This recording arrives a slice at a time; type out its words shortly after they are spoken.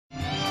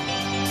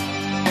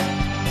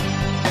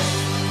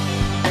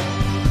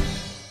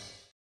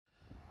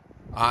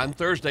On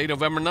Thursday,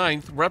 November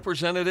 9th,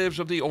 representatives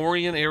of the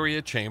Orion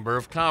Area Chamber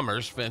of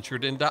Commerce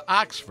ventured into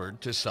Oxford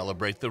to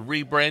celebrate the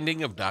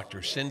rebranding of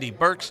Dr. Cindy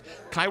Burke's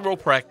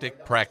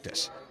chiropractic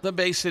practice. The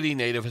Bay City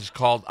native has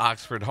called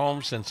Oxford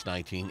home since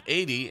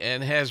 1980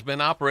 and has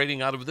been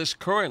operating out of this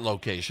current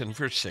location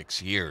for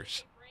 6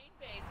 years.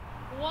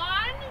 1,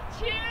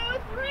 2, 3.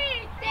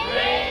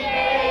 Brain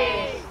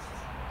base.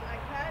 Like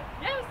that?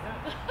 Yes.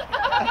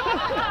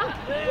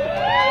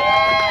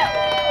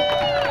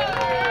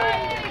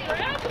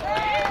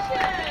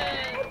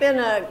 I've been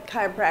a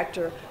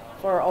chiropractor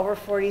for over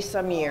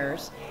 40-some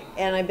years,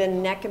 and I've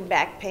been neck and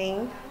back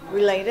pain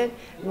related.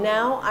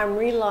 Now I'm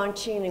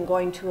relaunching and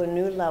going to a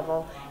new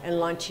level and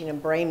launching a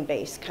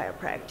brain-based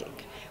chiropractic,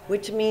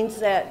 which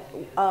means that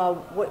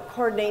what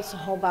coordinates the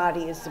whole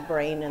body is the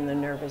brain and the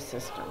nervous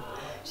system.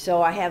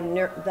 So I have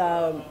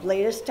the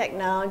latest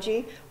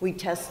technology. We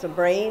test the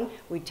brain,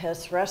 we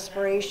test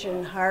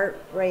respiration,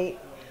 heart rate,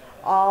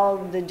 all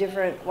the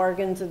different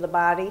organs of the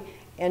body,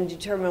 and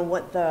determine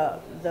what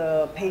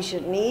the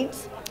patient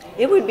needs.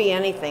 It would be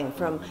anything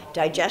from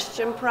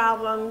digestion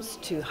problems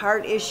to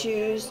heart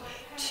issues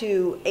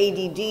to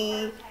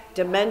ADD,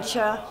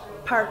 dementia,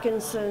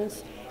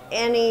 Parkinson's,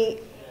 any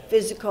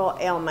physical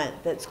ailment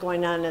that's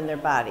going on in their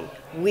body.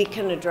 We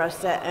can address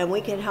that, and we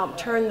can help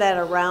turn that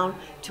around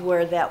to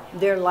where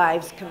their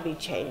lives can be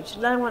changed.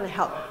 And I want to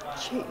help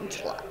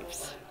change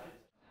lives.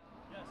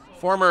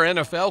 Former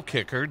NFL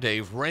kicker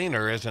Dave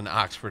Rayner is an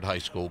Oxford High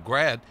School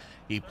grad.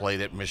 He played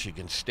at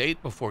Michigan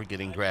State before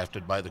getting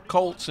drafted by the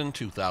Colts in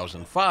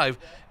 2005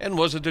 and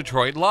was a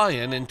Detroit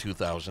Lion in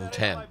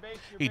 2010.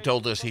 He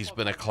told us he's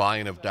been a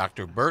client of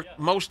Dr. Burke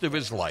most of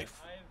his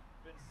life.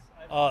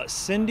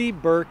 Cindy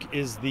Burke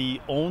is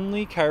the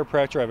only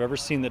chiropractor I've ever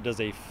seen that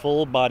does a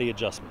full body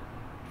adjustment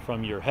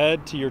from your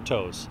head to your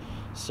toes.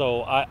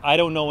 So I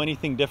don't know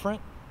anything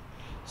different.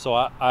 So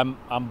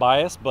I'm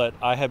biased, but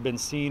I have been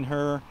seeing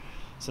her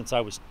since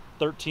I was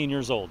 13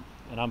 years old,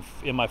 and I'm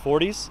in my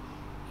 40s,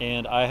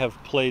 and I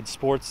have played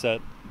sports at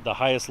the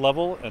highest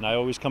level, and I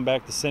always come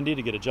back to Cindy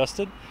to get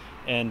adjusted,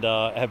 and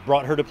have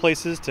brought her to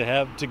places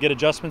to get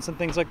adjustments and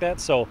things like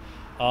that. So,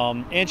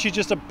 and she's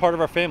just a part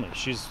of our family.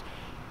 She's,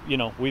 you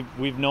know,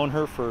 we've known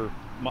her for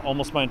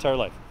almost my entire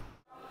life.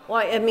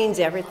 Well, it means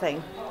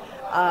everything.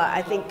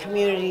 I think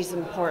community is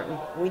important.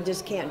 We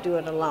just can't do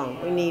it alone.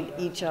 We need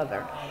each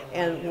other.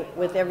 And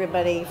with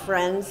everybody,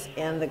 friends,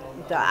 and the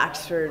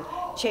Oxford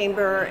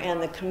Chamber and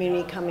the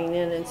community coming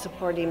in and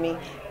supporting me,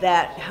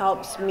 that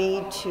helps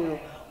me to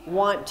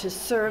want to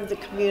serve the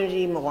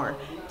community more.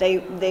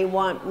 They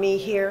want me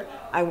here,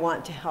 I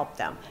want to help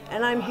them.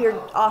 And I'm here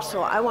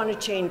also, I want to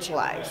change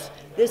lives.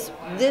 This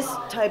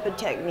type of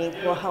technique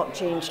will help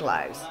change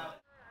lives.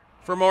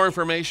 For more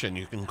information,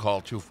 you can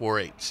call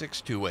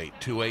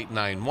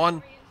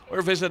 248-628-2891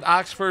 or visit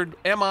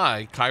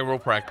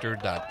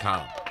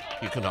oxfordmichiropractor.com.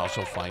 You can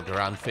also find her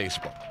on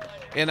Facebook.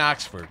 In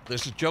Oxford,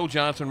 this is Joe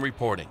Johnson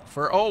reporting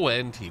for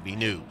ONTV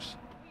News.